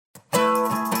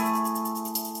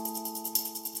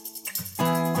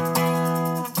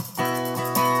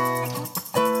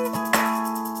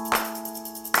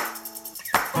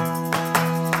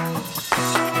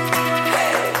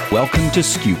Welcome to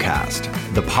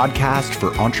SKUcast, the podcast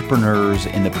for entrepreneurs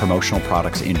in the promotional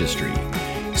products industry.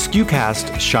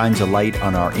 SKUcast shines a light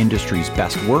on our industry's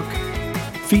best work,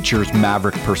 features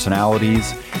maverick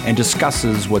personalities, and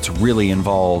discusses what's really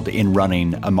involved in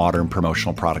running a modern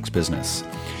promotional products business.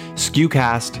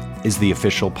 SKUcast is the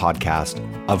official podcast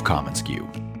of commonsku.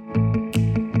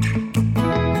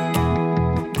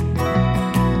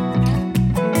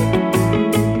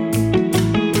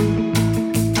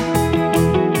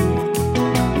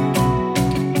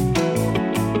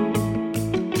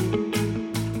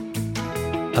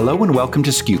 Hello and welcome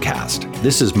to SKUcast.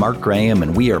 This is Mark Graham,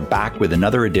 and we are back with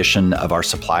another edition of our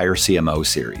Supplier CMO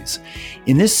series.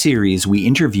 In this series, we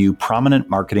interview prominent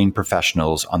marketing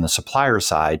professionals on the supplier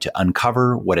side to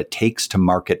uncover what it takes to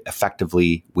market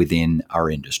effectively within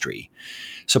our industry.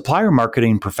 Supplier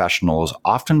marketing professionals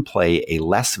often play a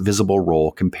less visible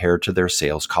role compared to their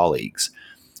sales colleagues.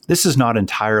 This is not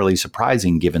entirely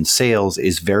surprising given sales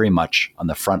is very much on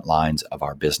the front lines of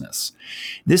our business.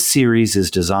 This series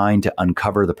is designed to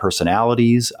uncover the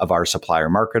personalities of our supplier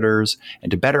marketers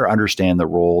and to better understand the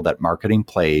role that marketing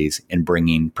plays in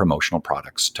bringing promotional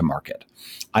products to market.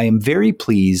 I am very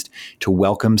pleased to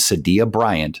welcome Saadia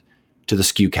Bryant to the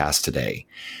SKUcast today.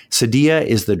 Saadia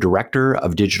is the Director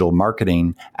of Digital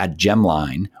Marketing at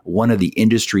Gemline, one of the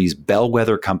industry's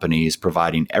bellwether companies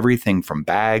providing everything from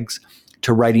bags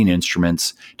to writing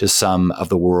instruments to some of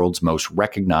the world's most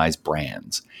recognized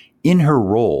brands. In her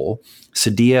role,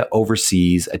 Saadia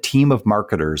oversees a team of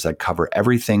marketers that cover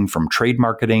everything from trade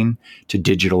marketing to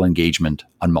digital engagement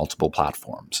on multiple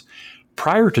platforms.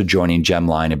 Prior to joining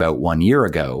Gemline about 1 year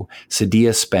ago,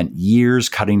 Saadia spent years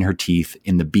cutting her teeth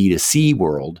in the B2C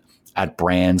world at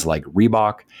brands like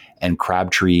Reebok and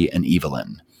Crabtree and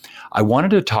Evelyn. I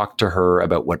wanted to talk to her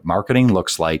about what marketing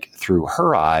looks like through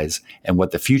her eyes and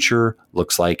what the future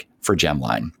looks like for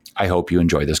Gemline. I hope you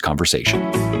enjoy this conversation.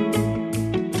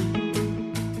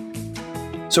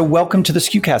 So welcome to the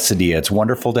SKUcast, Saadia. It's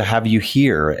wonderful to have you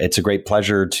here. It's a great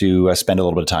pleasure to spend a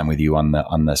little bit of time with you on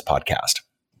this podcast.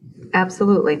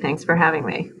 Absolutely. Thanks for having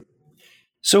me.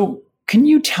 So can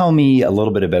you tell me a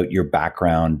little bit about your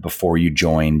background before you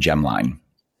joined Gemline?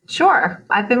 Sure.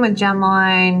 I've been with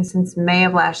Gemline since May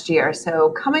of last year, so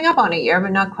coming up on a year,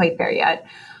 but not quite there yet.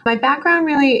 My background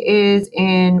really is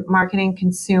in marketing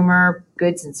consumer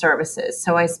goods and services.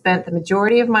 So I spent the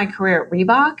majority of my career at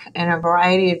Reebok in a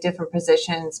variety of different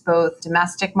positions, both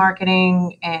domestic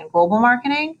marketing and global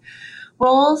marketing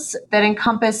roles that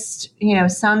encompassed,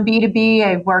 some B2B.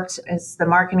 I worked as the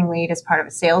marketing lead as part of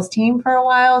a sales team for a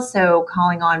while, so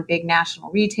calling on big national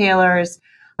retailers,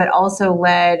 but also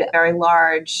led very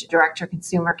large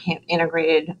direct-to-consumer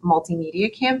integrated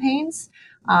multimedia campaigns.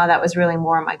 That was really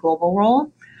more of my global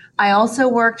role. I also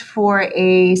worked for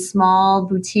a small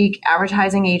boutique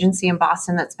advertising agency in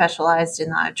Boston that specialized in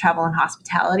the travel and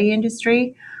hospitality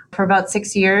industry for about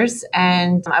 6 years.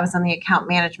 And I was on the account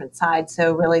management side,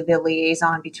 so really the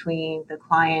liaison between the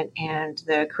client and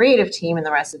the creative team and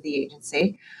the rest of the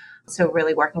agency. So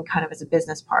really working kind of as a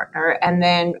business partner. And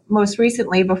then most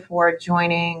recently, before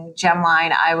joining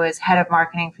Gemline, I was head of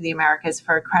marketing for the Americas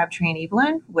for Crabtree and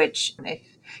Evelyn, which if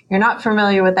you're not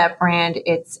familiar with that brand,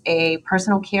 it's a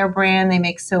personal care brand. They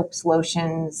make soaps,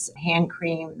 lotions, hand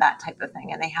cream, that type of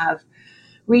thing. And they have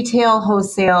retail,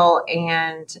 wholesale,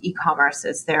 and e-commerce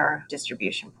as their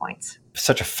distribution points.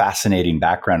 Such a fascinating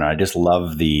background. And I just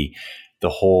love the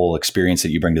whole experience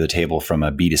that you bring to the table from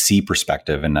a B2C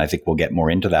perspective. And I think we'll get more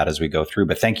into that as we go through.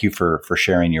 But thank you for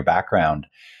sharing your background.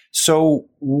 So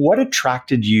what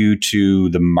attracted you to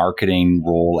the marketing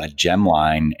role at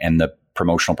Gemline and the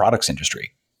promotional products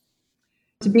industry?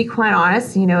 To be quite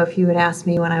honest, if you had asked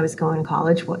me when I was going to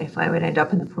college, what if I would end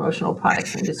up in the promotional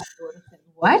products industry, I would have said,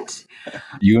 what?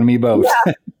 You and me both.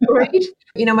 Yeah, right?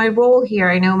 My role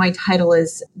here, I know my title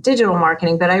is digital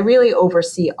marketing, but I really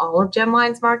oversee all of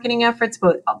Gemline's marketing efforts,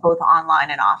 both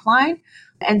online and offline.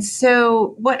 And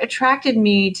so what attracted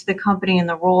me to the company and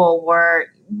the role were,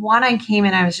 one, I came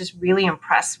in, I was just really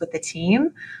impressed with the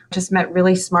team, just met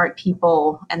really smart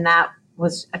people, and that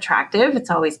was attractive.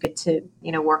 It's always good to,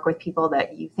 work with people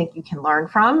that you think you can learn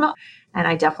from. And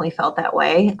I definitely felt that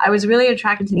way. I was really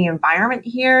attracted to the environment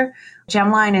here.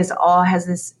 Gemline has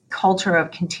this culture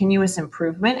of continuous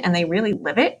improvement, and they really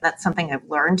live it. That's something I've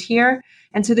learned here.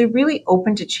 And so they're really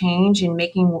open to change and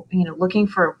looking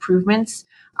for improvements.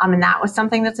 And that was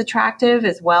something that's attractive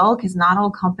as well, because not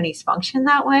all companies function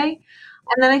that way.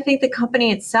 And then I think the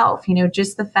company itself,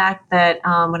 just the fact that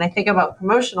when I think about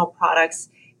promotional products,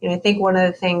 I think one of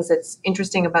the things that's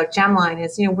interesting about Gemline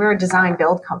is, we're a design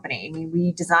build company. I mean,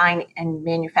 we design and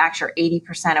manufacture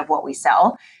 80% of what we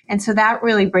sell. And so that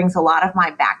really brings a lot of my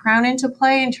background into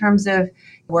play in terms of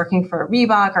working for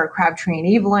Reebok or Crabtree and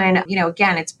Evelyn.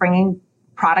 Again, it's bringing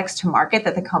products to market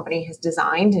that the company has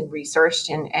designed and researched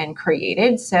and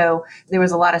created. So there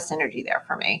was a lot of synergy there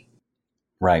for me.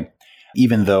 Right.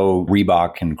 Even though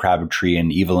Reebok and Crabtree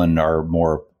and Evelyn are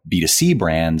more B2C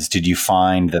brands, did you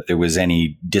find that there was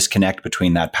any disconnect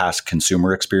between that past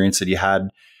consumer experience that you had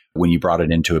when you brought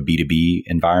it into a B2B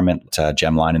environment,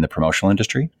 Gemline in the promotional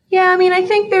industry? Yeah, I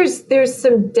think there's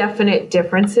some definite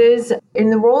differences in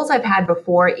the roles I've had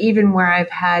before, even where I've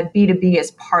had B2B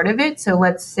as part of it. So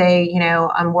let's say,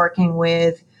 I'm working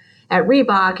at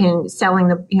Reebok and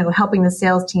selling helping the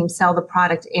sales team sell the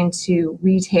product into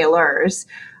retailers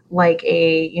like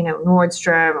a,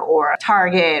 Nordstrom or a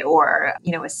Target or,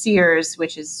 a Sears,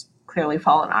 which is clearly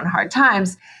fallen on hard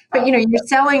times. But,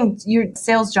 your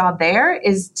sales job there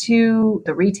is to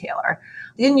the retailer.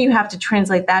 Then you have to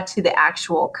translate that to the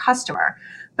actual customer.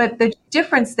 But the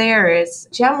difference there is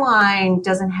Gemline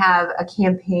doesn't have a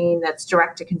campaign that's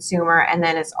direct to consumer. And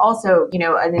then it's also,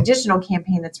 an additional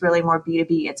campaign that's really more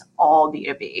B2B. It's all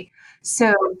B2B.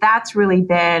 So that's really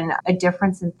been a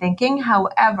difference in thinking.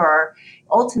 However,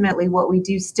 ultimately what we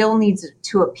do still needs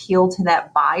to appeal to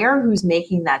that buyer who's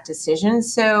making that decision.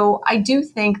 So I do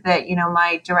think that,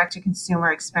 my direct to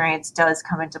consumer experience does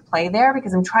come into play there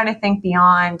because I'm trying to think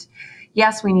beyond,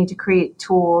 yes, we need to create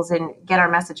tools and get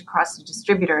our message across to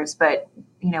distributors, but,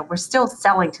 we're still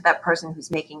selling to that person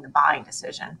who's making the buying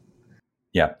decision.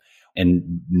 Yeah.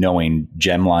 And knowing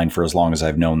Gemline for as long as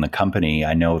I've known the company,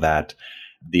 I know that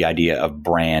the idea of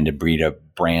brand and breed a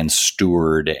brand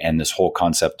steward and this whole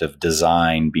concept of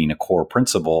design being a core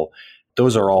principle,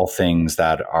 those are all things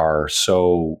that are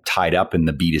so tied up in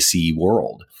the B2C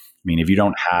world. I mean, if you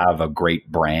don't have a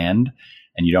great brand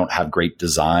and you don't have great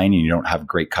design and you don't have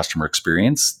great customer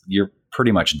experience, you're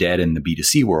pretty much dead in the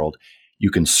B2C world. You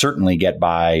can certainly get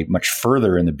by much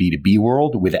further in the B2B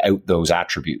world without those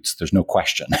attributes. There's no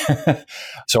question.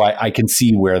 So I can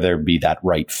see where there'd be that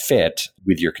right fit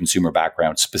with your consumer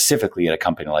background, specifically at a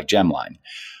company like Gemline.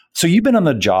 So you've been on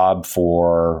the job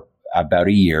for about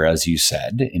a year, as you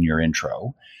said in your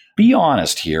intro. Be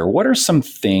honest here. What are some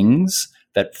things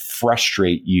that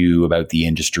frustrate you about the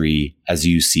industry as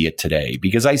you see it today?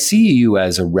 Because I see you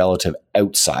as a relative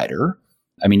outsider.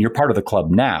 I mean, you're part of the club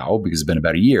now because it's been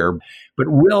about a year, but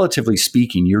relatively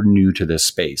speaking, you're new to this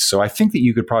space. So I think that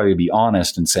you could probably be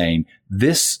honest in saying,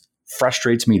 this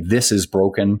frustrates me, this is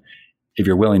broken. If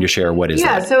you're willing to share, what is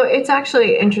that? Yeah, so it's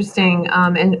actually interesting.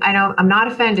 And I'm not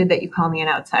offended that you call me an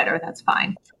outsider. That's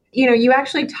fine. You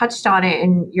actually touched on it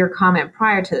in your comment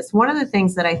prior to this. One of the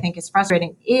things that I think is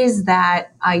frustrating is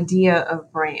that idea of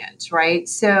brand, right?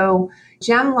 So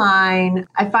Gemline,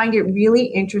 I find it really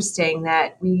interesting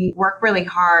that we work really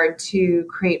hard to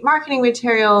create marketing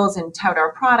materials and tout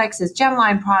our products as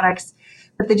Gemline products,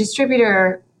 but the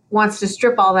distributor wants to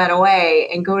strip all that away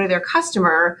and go to their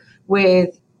customer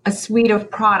with a suite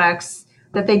of products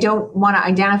that they don't want to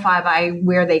identify by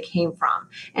where they came from.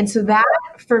 And so that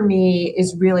for me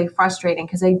is really frustrating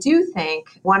because I do think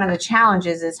one of the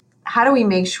challenges is how do we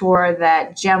make sure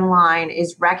that Gemline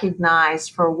is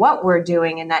recognized for what we're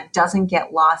doing and that doesn't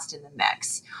get lost in the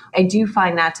mix? I do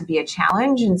find that to be a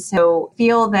challenge. And so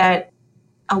feel that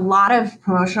a lot of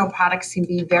promotional products can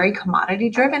be very commodity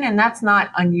driven, and that's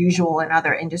not unusual in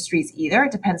other industries either.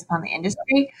 It depends upon the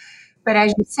industry. But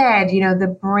as you said, the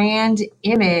brand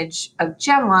image of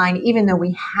Gemline, even though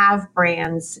we have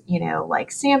brands,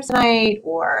 like Samsonite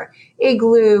or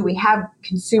Igloo, we have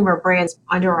consumer brands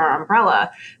under our umbrella,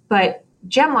 but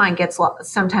Gemline gets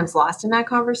sometimes lost in that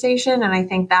conversation. And I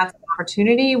think that's an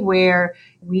opportunity where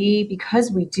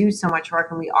because we do so much work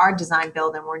and we are design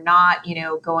build and we're not,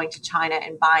 going to China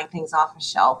and buying things off a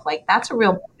shelf, like that's a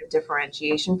real point of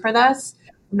differentiation for us.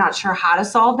 I'm not sure how to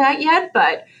solve that yet,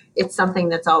 but it's something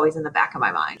that's always in the back of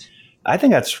my mind. I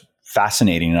think that's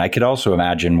fascinating. And I could also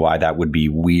imagine why that would be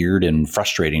weird and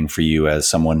frustrating for you as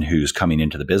someone who's coming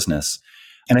into the business.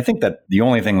 And I think that the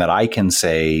only thing that I can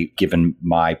say, given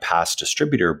my past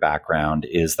distributor background,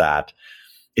 is that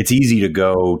it's easy to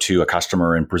go to a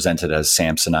customer and present it as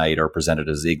Samsonite or present it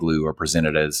as Igloo or present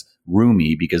it as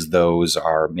Rumi because those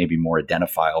are maybe more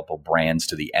identifiable brands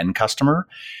to the end customer.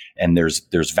 And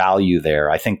there's value there.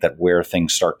 I think that where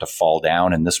things start to fall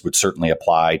down, and this would certainly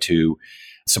apply to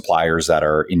suppliers that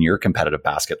are in your competitive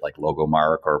basket like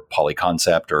Logomark or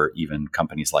Polyconcept or even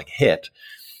companies like HIT,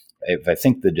 if I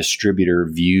think the distributor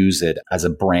views it as a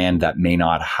brand that may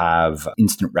not have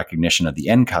instant recognition of the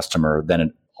end customer, then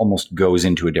it almost goes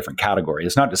into a different category.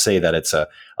 It's not to say that it's a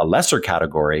lesser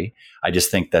category. I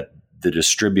just think that the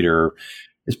distributor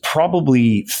is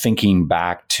probably thinking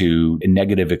back to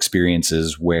negative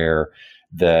experiences where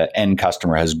the end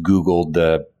customer has Googled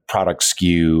the product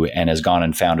SKU and has gone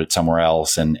and found it somewhere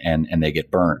else and they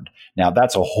get burned. Now,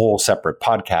 that's a whole separate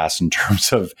podcast in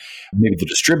terms of maybe the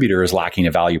distributor is lacking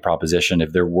a value proposition.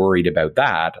 If they're worried about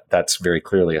that, that's very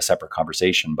clearly a separate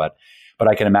conversation. But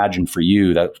I can imagine for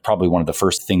you, that's probably one of the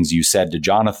first things you said to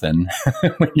Jonathan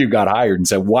when you got hired and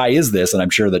said, why is this? And I'm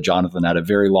sure that Jonathan had a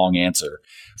very long answer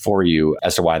for you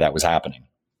as to why that was happening.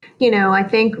 I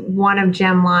think one of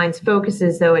Gemline's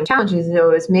focuses, though, and challenges,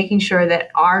 though, is making sure that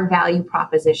our value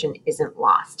proposition isn't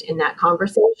lost in that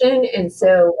conversation. And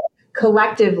so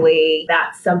collectively,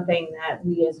 that's something that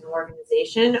we as an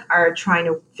organization are trying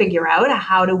to figure out.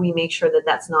 How do we make sure that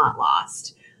that's not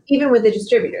lost? Even with the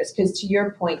distributors, because to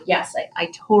your point, yes, I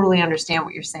totally understand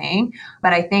what you're saying.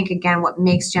 But I think, again, what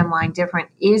makes Gemline different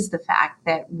is the fact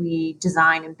that we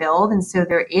design and build. And so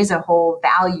there is a whole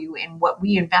value in what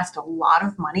we invest a lot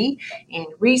of money in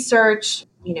research.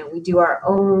 We do our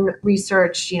own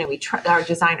research. Our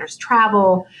designers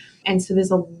travel. And so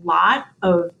there's a lot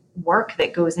of work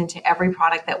that goes into every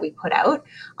product that we put out.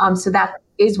 So that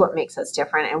is what makes us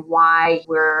different and why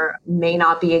we're may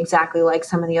not be exactly like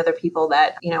some of the other people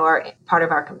that, are part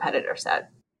of our competitor set.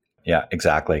 Yeah,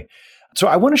 exactly. So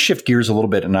I want to shift gears a little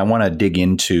bit and I want to dig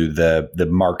into the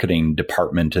marketing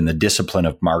department and the discipline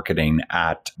of marketing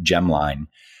at Gemline.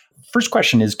 First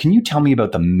question is, can you tell me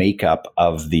about the makeup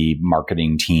of the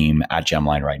marketing team at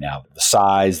Gemline right now? The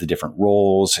size, the different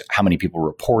roles, how many people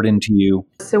report into you?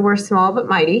 So we're small but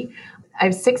mighty. I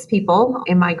have 6 people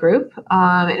in my group,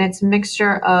 and it's a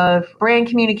mixture of brand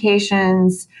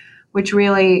communications, which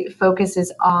really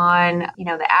focuses on,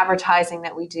 the advertising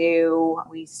that we do.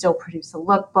 We still produce a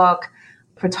lookbook,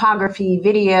 photography,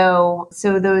 video.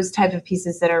 So those type of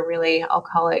pieces that are really, I'll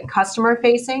call it customer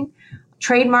facing.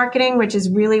 Trade marketing, which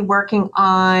is really working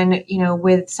on,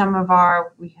 with some of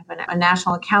we have a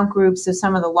national account group, so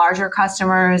some of the larger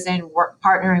customers and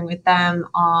partnering with them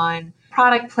on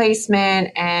product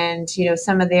placement and,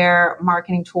 some of their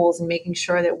marketing tools and making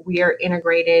sure that we are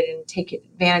integrated and take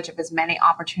advantage of as many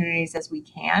opportunities as we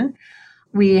can.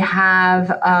 We have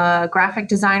a graphic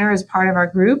designer as part of our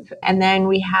group. And then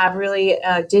we have really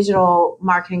a digital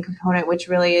marketing component, which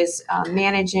really is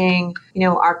managing,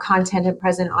 our content and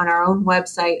present on our own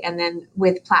website. And then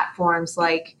with platforms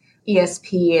like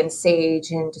ESP and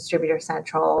Sage and Distributor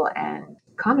Central and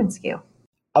Common SKU.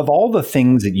 Of all the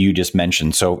things that you just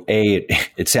mentioned, so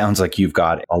it sounds like you've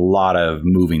got a lot of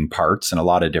moving parts and a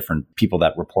lot of different people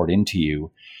that report into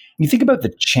you. When you think about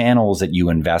the channels that you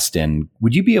invest in,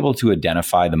 would you be able to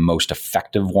identify the most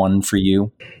effective one for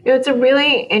you? It's a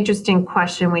really interesting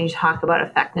question when you talk about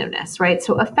effectiveness, right?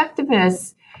 So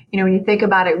effectiveness, when you think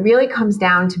about it, really comes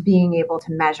down to being able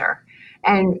to measure.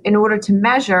 And in order to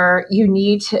measure, you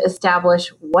need to establish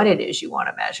what it is you want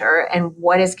to measure and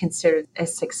what is considered a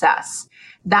success.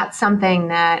 That's something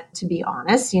that, to be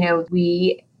honest,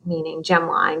 we, meaning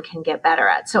Gemline, can get better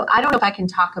at. So I don't know if I can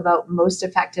talk about most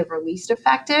effective or least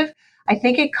effective. I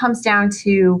think it comes down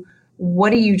to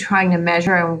what are you trying to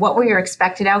measure and what were your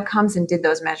expected outcomes and did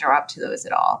those measure up to those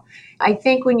at all? I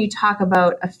think when you talk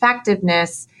about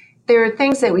effectiveness, there are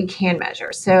things that we can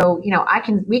measure. So,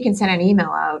 we can send an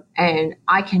email out and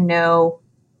I can know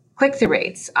click-through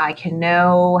rates. I can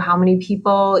know how many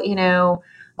people,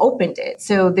 opened it.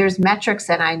 So there's metrics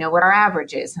that I know what our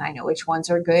average is and I know which ones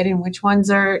are good and which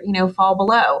ones are, fall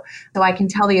below. So I can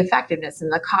tell the effectiveness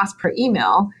and the cost per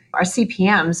email. Our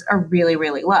CPMs are really,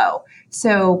 really low.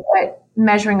 So, but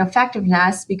measuring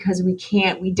effectiveness, because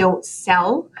we don't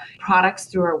sell products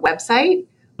through our website.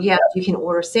 Yeah, you can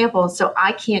order samples. So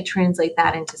I can't translate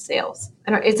that into sales.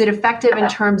 Is it effective in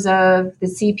terms of the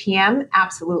CPM?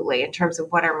 Absolutely. In terms of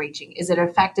what I'm reaching. Is it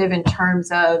effective in terms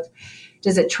of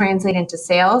does it translate into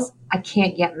sales? I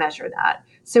can't yet measure that.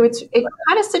 So it's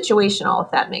kind of situational,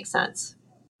 if that makes sense.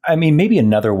 I mean, maybe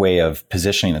another way of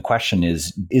positioning the question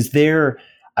is there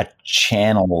a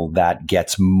channel that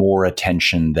gets more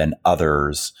attention than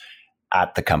others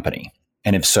at the company?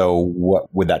 And if so,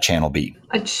 what would that channel be?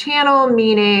 A channel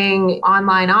meaning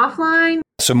online, offline?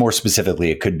 So more specifically,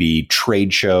 it could be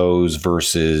trade shows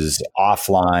versus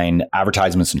offline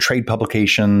advertisements and trade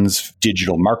publications,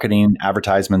 digital marketing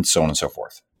advertisements, so on and so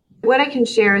forth. What I can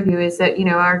share with you is that,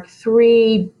 our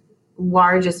 3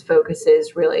 largest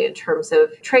focuses really in terms of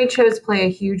trade shows play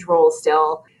a huge role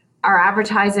still. Our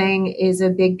advertising is a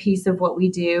big piece of what we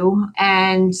do,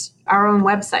 and our own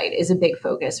website is a big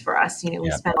focus for us.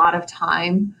 We spend a lot of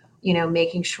time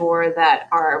making sure that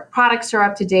our products are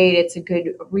up to date. It's a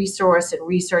good resource and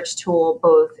research tool,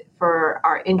 both for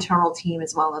our internal team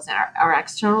as well as our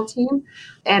external team.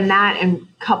 And that, and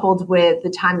coupled with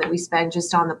the time that we spend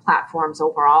just on the platforms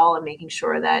overall and making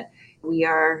sure that we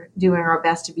are doing our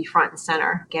best to be front and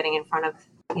center, getting in front of,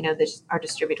 our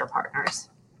distributor partners.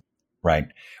 Right.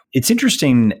 It's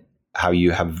interesting how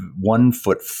you have one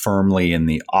foot firmly in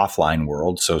the offline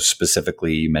world. So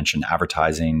specifically, you mentioned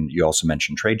advertising, you also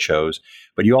mentioned trade shows,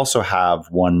 but you also have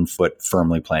one foot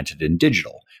firmly planted in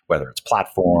digital, whether it's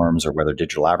platforms or whether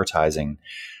digital advertising.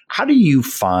 How do you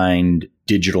find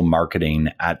digital marketing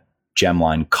at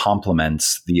Gemline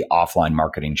complements the offline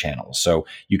marketing channels? So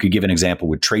you could give an example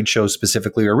with trade shows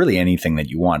specifically, or really anything that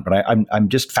you want. But I'm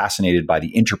just fascinated by the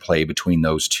interplay between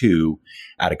those two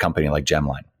at a company like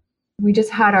Gemline. We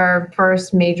just had our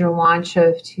first major launch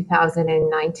of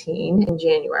 2019 in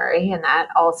January, and that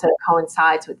also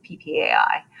coincides with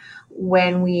PPAI.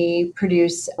 When we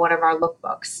produce one of our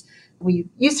lookbooks, we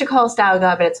used to call it Style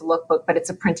Guide, but it's a lookbook, but it's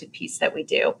a printed piece that we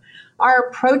do. Our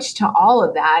approach to all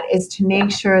of that is to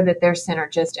make sure that they're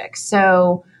synergistic.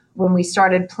 So when we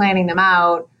started planning them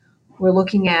out, we're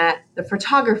looking at the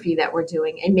photography that we're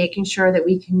doing and making sure that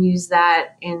we can use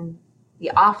that in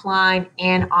the offline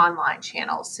and online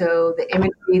channels. So the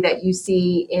imagery that you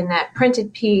see in that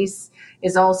printed piece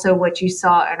is also what you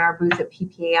saw in our booth at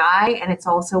PPAI, and it's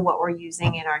also what we're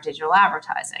using in our digital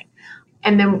advertising.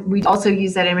 And then we also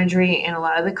use that imagery in a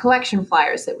lot of the collection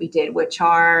flyers that we did, which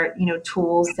are,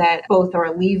 tools that both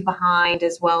are leave behind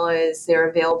as well as they're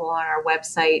available on our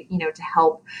website, to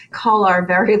help cull our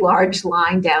very large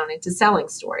line down into selling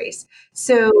stories.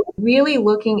 So really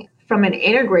looking from an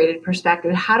integrated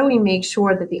perspective, how do we make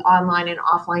sure that the online and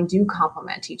offline do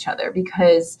complement each other?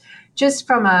 Because just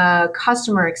from a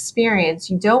customer experience,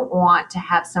 you don't want to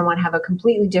have someone have a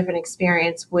completely different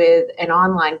experience with an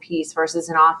online piece versus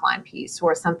an offline piece,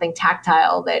 or something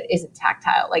tactile that isn't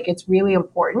tactile. Like, it's really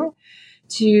important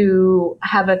to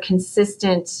have a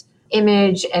consistent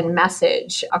image and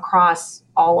message across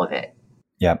all of it.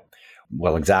 Yeah,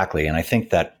 well, exactly. And I think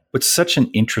that what's such an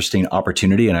interesting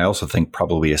opportunity, and I also think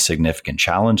probably a significant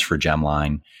challenge for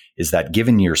Gemline, is that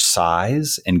given your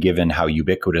size and given how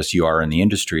ubiquitous you are in the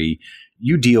industry,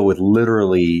 you deal with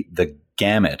literally the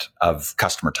gamut of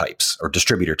customer types or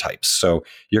distributor types. So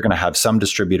you're going to have some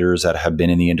distributors that have been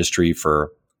in the industry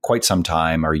for quite some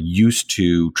time, are used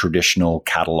to traditional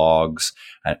catalogs.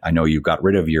 I know you got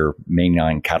rid of your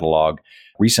mainline catalog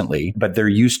recently, but they're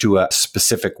used to a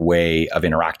specific way of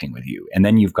interacting with you. And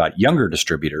then you've got younger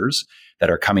distributors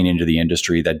that are coming into the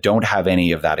industry that don't have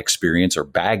any of that experience or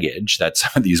baggage that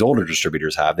some of these older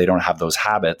distributors have. They don't have those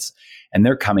habits, and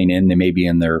they're coming in, they may be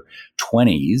in their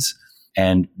 20s,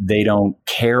 and they don't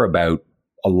care about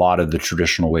a lot of the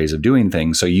traditional ways of doing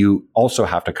things. So you also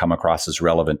have to come across as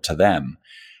relevant to them.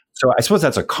 So I suppose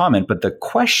that's a comment, but the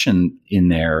question in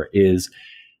there is,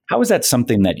 how is that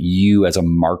something that you as a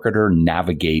marketer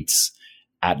navigates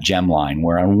at Gemline,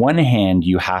 where on one hand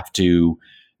you have to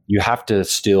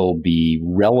still be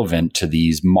relevant to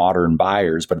these modern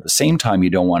buyers, but at the same time you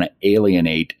don't want to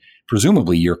alienate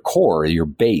presumably your core, your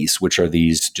base, which are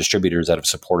these distributors that have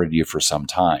supported you for some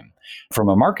time. From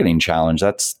a marketing challenge,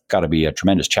 that's got to be a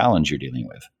tremendous challenge you're dealing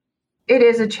with. It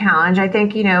is a challenge. I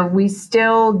think, we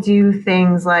still do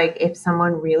things like, if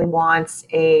someone really wants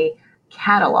a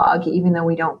catalog, even though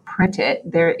we don't print it,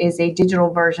 there is a digital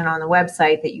version on the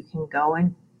website that you can go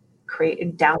and create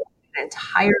and download an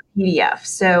entire PDF.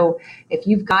 So if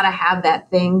you've got to have that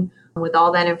thing with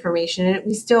all that information in it,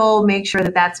 we still make sure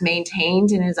that that's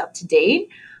maintained and is up to date.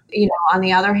 On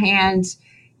the other hand,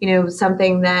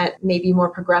 something that may be more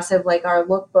progressive, like our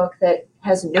lookbook that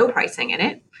has no pricing in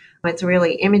it. It's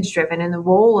really image driven. And the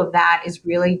role of that is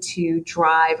really to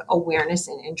drive awareness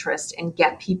and interest and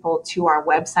get people to our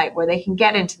website where they can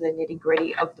get into the nitty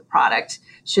gritty of the product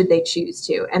should they choose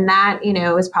to. And that,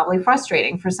 is probably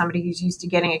frustrating for somebody who's used to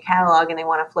getting a catalog and they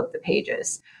want to flip the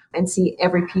pages and see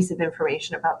every piece of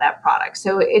information about that product.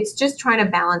 So it's just trying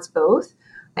to balance both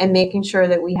and making sure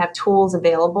that we have tools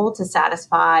available to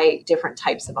satisfy different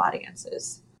types of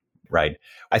audiences. Right.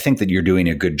 I think that you're doing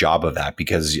a good job of that,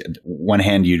 because one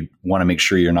hand, you want to make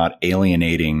sure you're not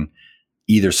alienating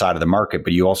either side of the market,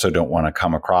 but you also don't want to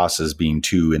come across as being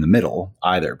too in the middle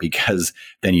either, because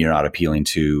then you're not appealing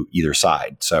to either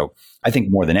side. So I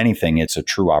think more than anything, it's a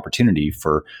true opportunity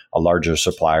for a larger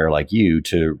supplier like you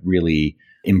to really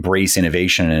embrace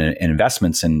innovation and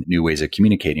investments in new ways of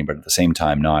communicating, but at the same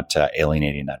time, not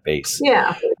alienating that base.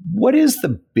 Yeah. What is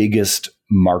the biggest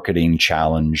marketing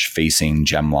challenge facing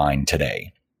Gemline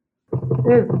today?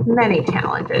 There's many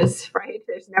challenges, right?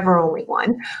 There's never only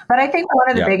one. But I think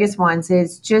one of the biggest ones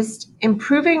is just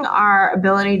improving our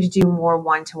ability to do more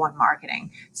one-to-one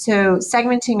marketing. So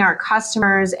segmenting our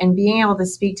customers and being able to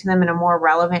speak to them in a more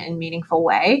relevant and meaningful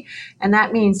way. And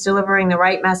that means delivering the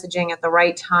right messaging at the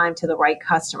right time to the right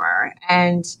customer.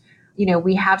 And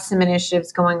we have some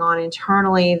initiatives going on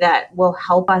internally that will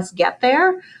help us get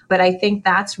there. But I think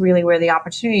that's really where the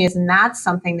opportunity is. And that's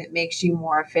something that makes you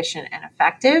more efficient and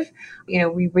effective.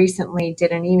 We recently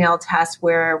did an email test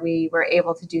where we were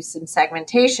able to do some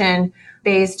segmentation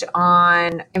based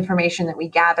on information that we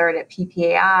gathered at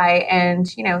PPAI. And,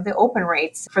 the open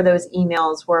rates for those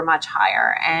emails were much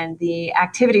higher. And the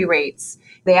activity rates,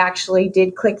 they actually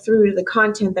did click through to the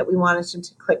content that we wanted them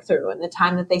to click through. And the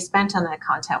time that they spent on that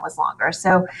content was longer.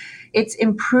 So it's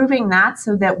improving that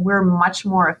so that we're much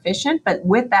more efficient. But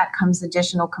with that comes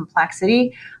additional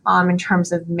complexity in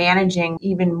terms of managing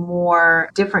even more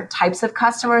different types of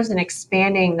customers and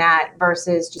expanding that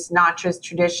versus just not just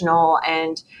traditional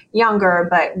and younger,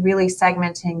 but really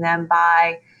segmenting them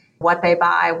by what they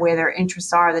buy, where their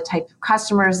interests are, the type of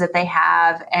customers that they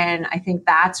have. And I think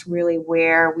that's really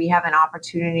where we have an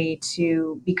opportunity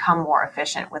to become more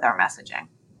efficient with our messaging.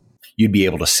 You'd be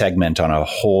able to segment on a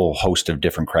whole host of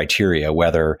different criteria,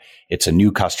 whether it's a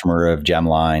new customer of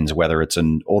Gemline's, whether it's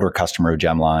an older customer of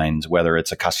Gemline's, whether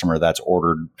it's a customer that's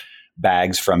ordered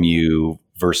bags from you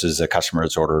versus a customer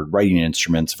that's ordered writing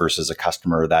instruments versus a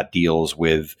customer that deals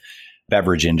with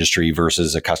beverage industry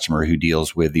versus a customer who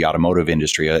deals with the automotive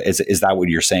industry. Is that what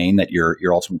you're saying, that you're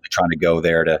ultimately trying to go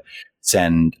there to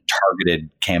send targeted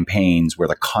campaigns where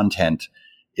the content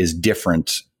is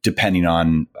different depending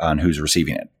on who's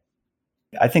receiving it?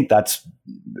 I think that's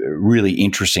really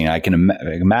interesting. I can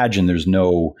imagine there's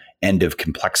no end of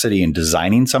complexity in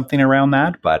designing something around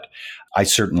that, but I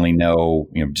certainly know,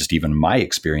 just even my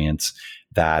experience,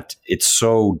 that it's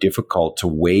so difficult to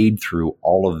wade through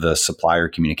all of the supplier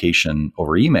communication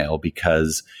over email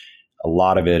because a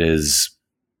lot of it is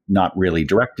not really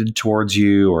directed towards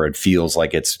you, or it feels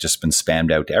like it's just been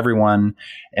spammed out to everyone.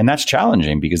 And that's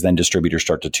challenging because then distributors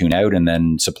start to tune out and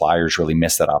then suppliers really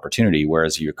miss that opportunity.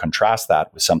 Whereas you contrast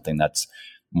that with something that's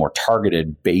more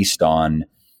targeted based on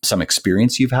some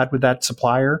experience you've had with that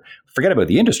supplier. Forget about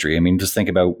the industry. I mean, just think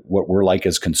about what we're like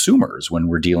as consumers when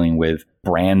we're dealing with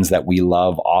brands that we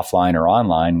love offline or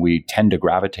online. We tend to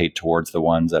gravitate towards the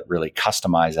ones that really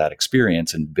customize that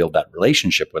experience and build that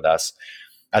relationship with us,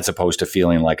 as opposed to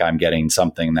feeling like I'm getting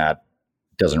something that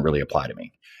doesn't really apply to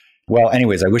me. Well,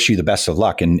 anyways, I wish you the best of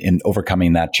luck in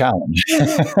overcoming that challenge.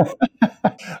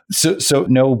 So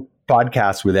no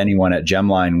podcast with anyone at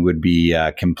Gemline would be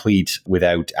complete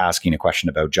without asking a question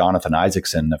about Jonathan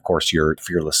Isaacson, of course, your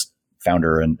fearless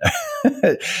founder and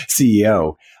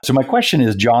CEO. So my question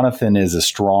is, Jonathan is a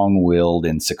strong-willed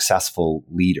and successful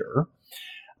leader.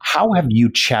 How have you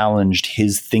challenged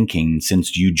his thinking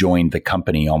since you joined the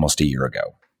company almost a year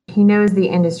ago? He knows the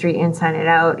industry inside and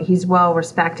out. He's well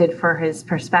respected for his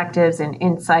perspectives and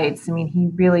insights. I mean, he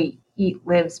really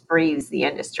lives, breathes the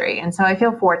industry. And so I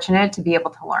feel fortunate to be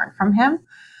able to learn from him.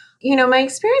 My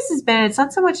experience has been, it's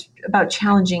not so much about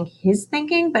challenging his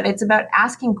thinking, but it's about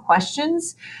asking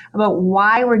questions about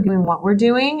why we're doing what we're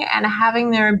doing and having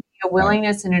there be a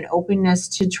willingness and an openness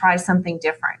to try something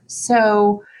different.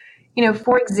 So,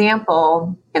 for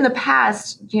example, in the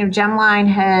past, Gemline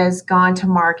has gone to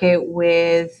market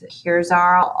with, here's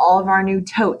all of our new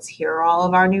totes, here are all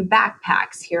of our new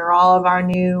backpacks, here are all of our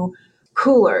new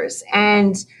coolers.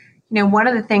 And, one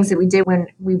of the things that we did when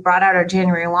we brought out our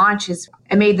January launch is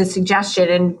I made the suggestion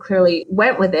and clearly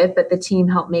went with it, but the team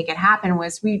helped make it happen,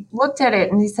 was we looked at it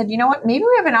and we said, what, maybe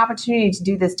we have an opportunity to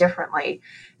do this differently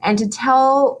and to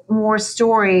tell more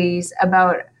stories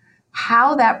about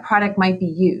how that product might be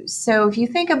used. So if you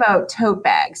think about tote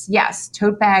bags, yes,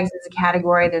 tote bags is a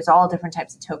category. There's all different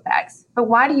types of tote bags. But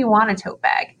why do you want a tote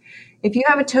bag? If you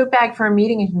have a tote bag for a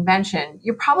meeting and convention,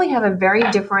 you probably have a very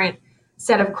different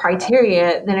set of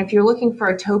criteria than if you're looking for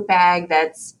a tote bag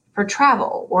that's for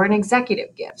travel or an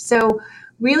executive gift. So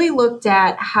really looked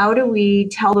at how do we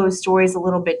tell those stories a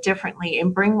little bit differently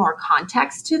and bring more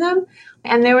context to them.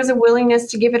 And there was a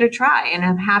willingness to give it a try. And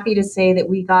I'm happy to say that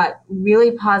we got really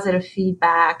positive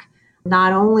feedback,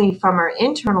 not only from our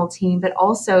internal team, but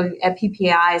also at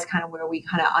PPAI is kind of where we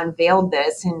kind of unveiled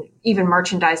this and even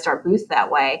merchandised our booth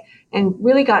that way and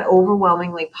really got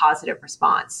overwhelmingly positive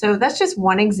response. So that's just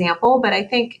one example. But I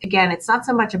think, again, it's not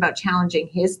so much about challenging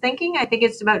his thinking. I think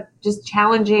it's about just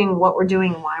challenging what we're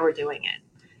doing and why we're doing it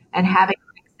and having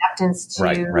acceptance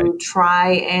to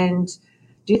try and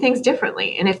do things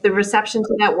differently. And if the reception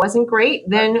to that wasn't great,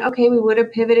 then okay, we would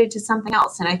have pivoted to something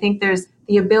else. And I think there's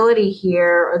the ability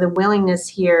here or the willingness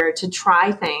here to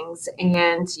try things.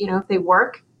 And, if they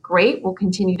work, great, we'll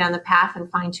continue down the path and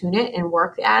fine tune it and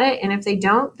work at it. And if they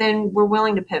don't, then we're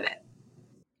willing to pivot.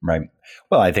 Right.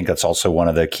 Well, I think that's also one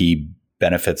of the key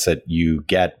benefits that you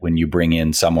get when you bring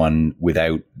in someone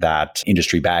without that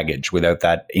industry baggage, without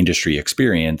that industry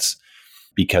experience,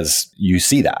 because you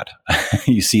see that.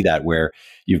 You see that where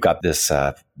you've got this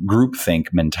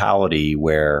groupthink mentality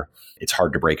where it's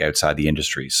hard to break outside the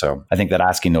industry. So I think that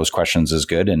asking those questions is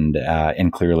good.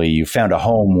 And clearly you found a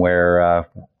home where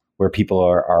people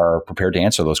are prepared to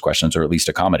answer those questions or at least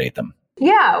accommodate them.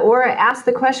 Yeah, or ask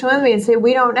the question with me and say,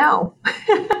 we don't know.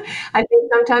 I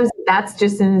think sometimes that's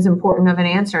just as important of an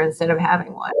answer instead of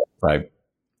having one. Right.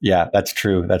 Yeah, that's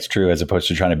true. That's true. As opposed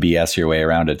to trying to BS your way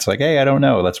around it. It's like, hey, I don't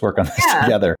know. Let's work on this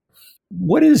together.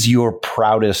 What is your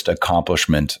proudest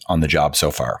accomplishment on the job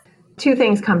so far? Two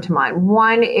things come to mind.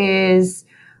 One is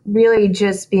really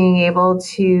just being able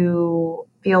to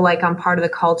feel like I'm part of the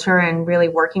culture and really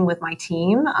working with my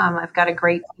team. I've got a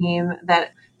great team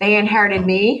that they inherited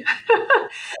me,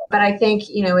 but I think,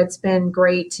 it's been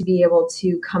great to be able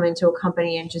to come into a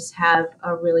company and just have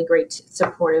a really great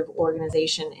supportive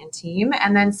organization and team.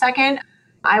 And then second,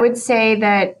 I would say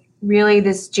that really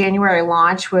this January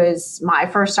launch was my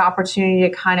first opportunity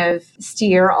to kind of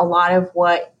steer a lot of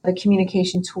what the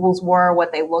communication tools were,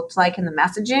 what they looked like in the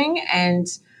messaging, and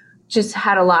just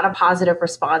had a lot of positive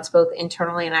response, both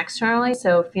internally and externally.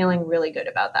 So feeling really good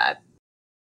about that.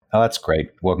 Oh, that's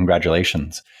great. Well,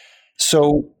 congratulations.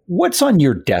 So what's on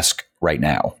your desk right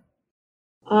now?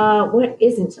 What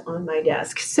isn't on my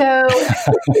desk? So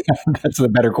that's the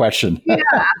better question. Yeah,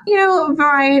 a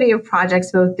variety of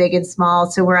projects, both big and small.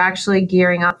 So we're actually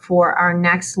gearing up for our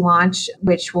next launch,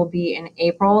 which will be in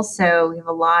April. So we have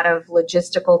a lot of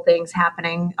logistical things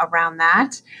happening around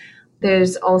that.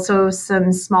 There's also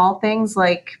some small things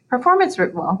like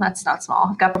well, that's not small.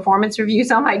 I've got performance reviews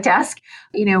on my desk.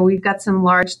 We've got some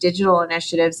large digital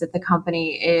initiatives that the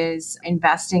company is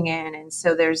investing in. And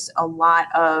so there's a lot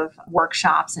of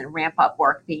workshops and ramp up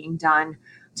work being done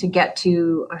to get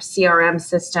to a CRM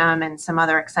system and some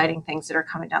other exciting things that are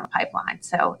coming down the pipeline.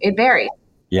 So it varies.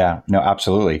 Yeah, no,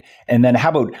 absolutely. And then how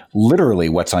about literally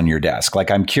what's on your desk? Like,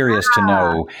 I'm curious to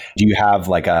know, do you have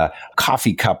like a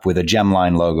coffee cup with a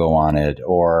Gemline logo on it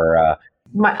or...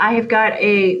 I have got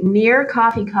a Mir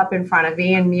coffee cup in front of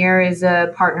me, and Mir is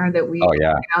a partner that we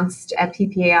announced at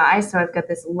PPAI. So I've got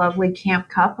this lovely camp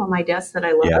cup on my desk that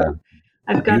I love. Yeah,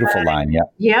 I've got beautiful line, yeah.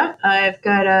 Yeah, I've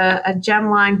got a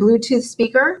Gemline Bluetooth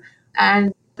speaker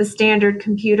and the standard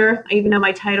computer. Even though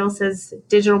my title says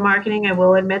digital marketing, I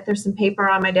will admit there's some paper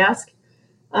on my desk.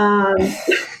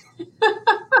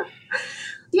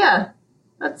 Yeah,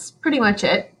 that's pretty much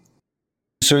it.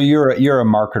 So you're a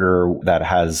marketer that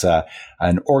has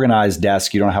an organized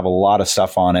desk. You don't have a lot of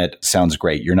stuff on it. Sounds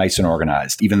great. You're nice and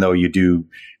organized, even though you do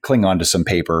cling on to some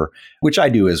paper, which I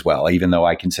do as well, even though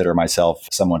I consider myself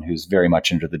someone who's very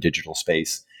much into the digital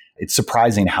space. It's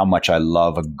surprising how much I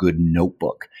love a good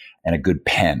notebook and a good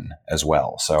pen as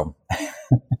well. So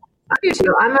I do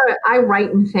too. I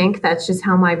write and think. That's just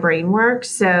how my brain works.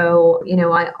 So,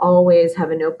 I always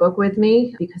have a notebook with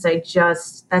me because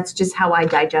that's just how I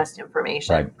digest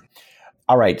information. Right.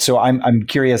 All right. So I'm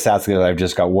curious, asking that I've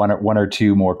just got one or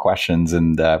two more questions,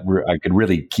 and I could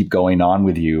really keep going on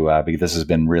with you because this has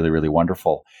been really, really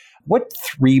wonderful. What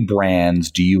 3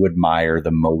 brands do you admire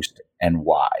the most and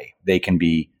why? They can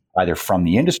be either from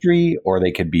the industry or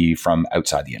they could be from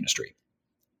outside the industry.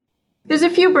 There's a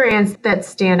few brands that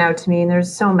stand out to me, and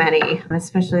there's so many,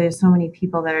 especially there's so many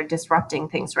people that are disrupting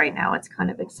things right now. It's kind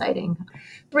of exciting.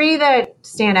 3 that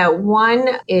stand out. One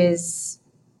is,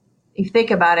 if you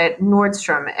think about it,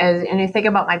 Nordstrom. And you think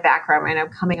about my background, right? I'm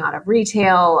coming out of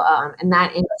retail, and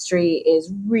that industry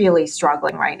is really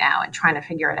struggling right now and trying to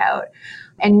figure it out.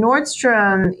 And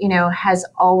Nordstrom, has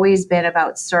always been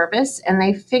about service, and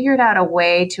they figured out a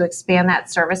way to expand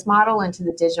that service model into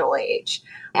the digital age.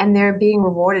 And they're being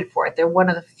rewarded for it. They're one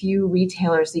of the few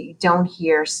retailers that you don't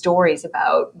hear stories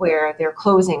about where they're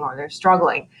closing or they're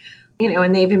struggling.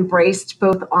 And they've embraced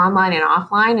both online and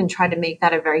offline and tried to make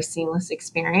that a very seamless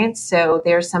experience. So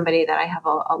there's somebody that I have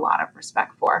a lot of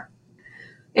respect for.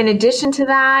 In addition to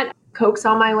that, Coke's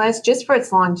on my list just for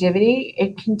its longevity.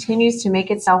 It continues to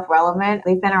make itself relevant.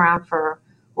 They've been around for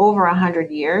over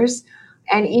 100 years.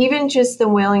 And even just the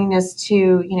willingness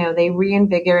to, they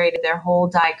reinvigorated their whole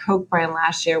Diet Coke brand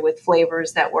last year with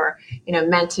flavors that were,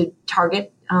 meant to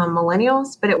target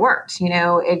millennials, but it worked.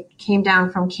 It came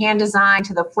down from can design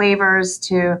to the flavors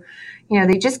to,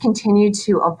 they just continue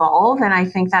to evolve. And I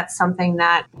think that's something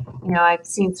that, I've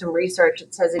seen some research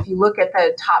that says if you look at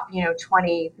the top,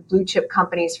 20 blue chip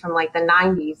companies from like the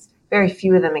 90s, very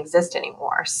few of them exist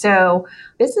anymore. So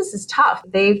business is tough.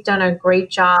 They've done a great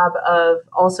job of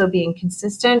also being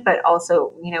consistent, but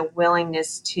also,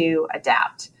 willingness to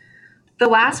adapt. The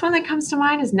last one that comes to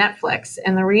mind is Netflix.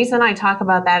 And the reason I talk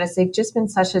about that is they've just been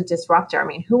such a disruptor. I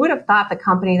mean, who would have thought the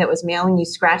company that was mailing you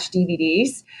scratch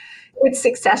DVDs would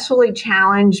successfully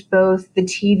challenge both the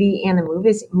TV and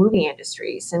the movie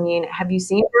industries? I mean, have you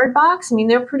seen Bird Box? I mean,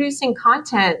 they're producing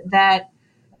content that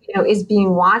is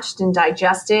being watched and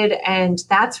digested, and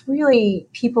that's really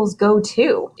people's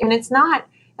go-to. And it's not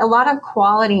a lot of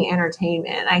quality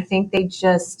entertainment. I think they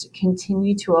just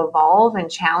continue to evolve and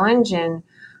challenge. And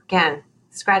again,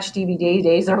 scratch DVD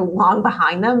days are long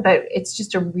behind them, but it's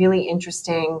just a really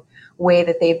interesting way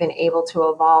that they've been able to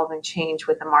evolve and change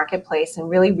with the marketplace and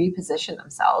really reposition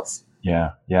themselves.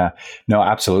 Yeah. No,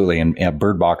 absolutely. And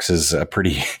Bird Box is a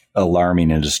pretty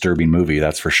alarming and disturbing movie,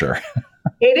 that's for sure.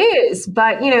 It is.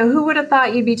 But, who would have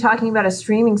thought you'd be talking about a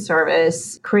streaming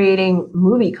service creating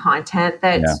movie content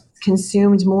that's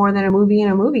consumed more than a movie in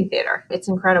a movie theater? It's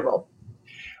incredible.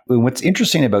 What's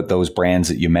interesting about those brands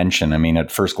that you mentioned, I mean,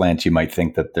 at first glance, you might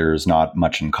think that there's not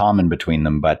much in common between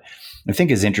them. But I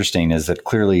think is interesting is that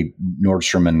clearly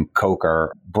Nordstrom and Coke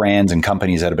are brands and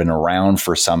companies that have been around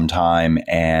for some time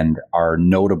and are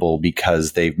notable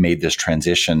because they've made this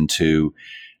transition to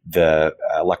the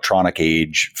electronic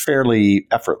age fairly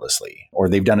effortlessly, or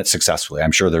they've done it successfully.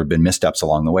 I'm sure there have been missteps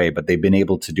along the way, but they've been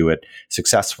able to do it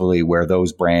successfully where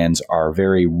those brands are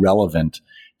very relevant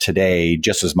today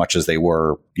just as much as they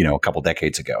were, a couple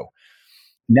decades ago.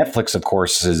 Netflix, of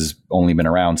course, has only been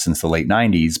around since the late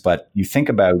 90s, but you think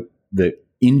about the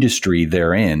industry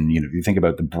they're in, you think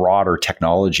about the broader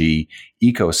technology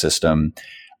ecosystem,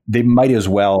 they might as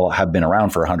well have been around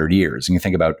for 100 years. And you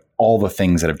think about all the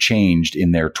things that have changed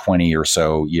in their 20 or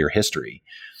so year history,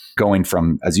 going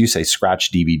from, as you say,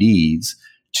 scratch DVDs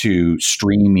to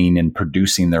streaming and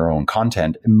producing their own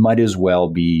content. It might as well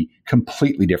be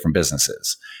completely different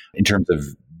businesses in terms of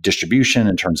distribution,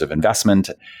 in terms of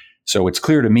investment. So what's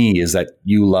clear to me is that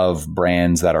you love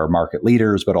brands that are market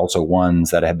leaders, but also ones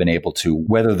that have been able to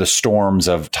weather the storms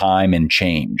of time and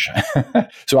change.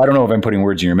 So I don't know if I'm putting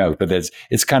words in your mouth, but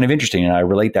it's kind of interesting. And I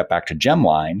relate that back to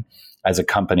Gemline as a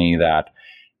company that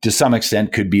to some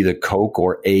extent could be the Coke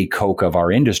or a Coke of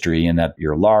our industry, in that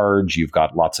you're large, you've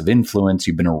got lots of influence,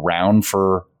 you've been around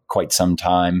for quite some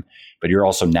time, but you're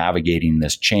also navigating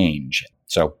this change.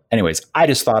 So anyways, I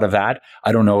just thought of that.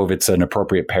 I don't know if it's an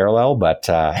appropriate parallel, but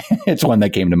it's one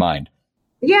that came to mind.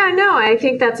 Yeah, no, I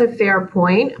think that's a fair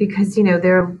point because,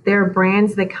 there are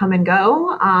brands that come and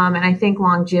go. And I think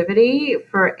longevity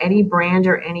for any brand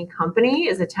or any company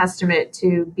is a testament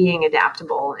to being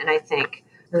adaptable. And I think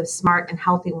the smart and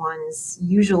healthy ones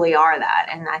usually are that.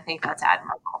 And I think that's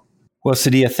admirable. Well,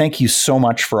 Saadia, thank you so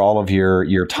much for all of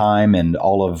your time and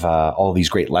all these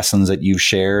great lessons that you've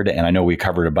shared. And I know we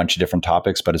covered a bunch of different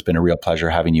topics, but it's been a real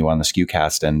pleasure having you on the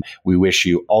SKUcast. And we wish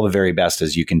you all the very best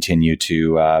as you continue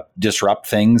to disrupt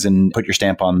things and put your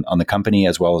stamp on the company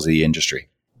as well as the industry.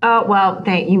 Oh, well,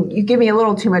 thank you. You give me a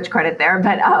little too much credit there,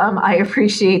 but I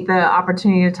appreciate the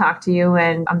opportunity to talk to you.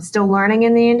 And I'm still learning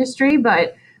in the industry,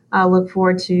 but I look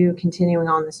forward to continuing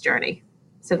on this journey.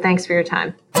 So thanks for your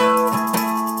time.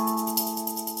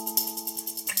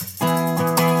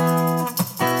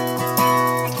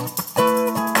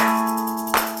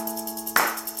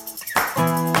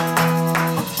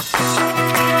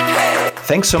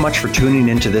 Thanks so much for tuning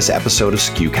into this episode of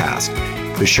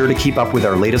SKUcast. Be sure to keep up with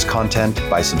our latest content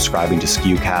by subscribing to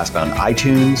SKUcast on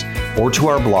iTunes or to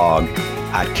our blog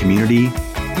at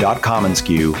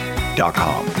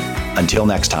community.commonsku.com. Until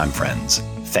next time, friends,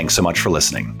 thanks so much for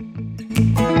listening.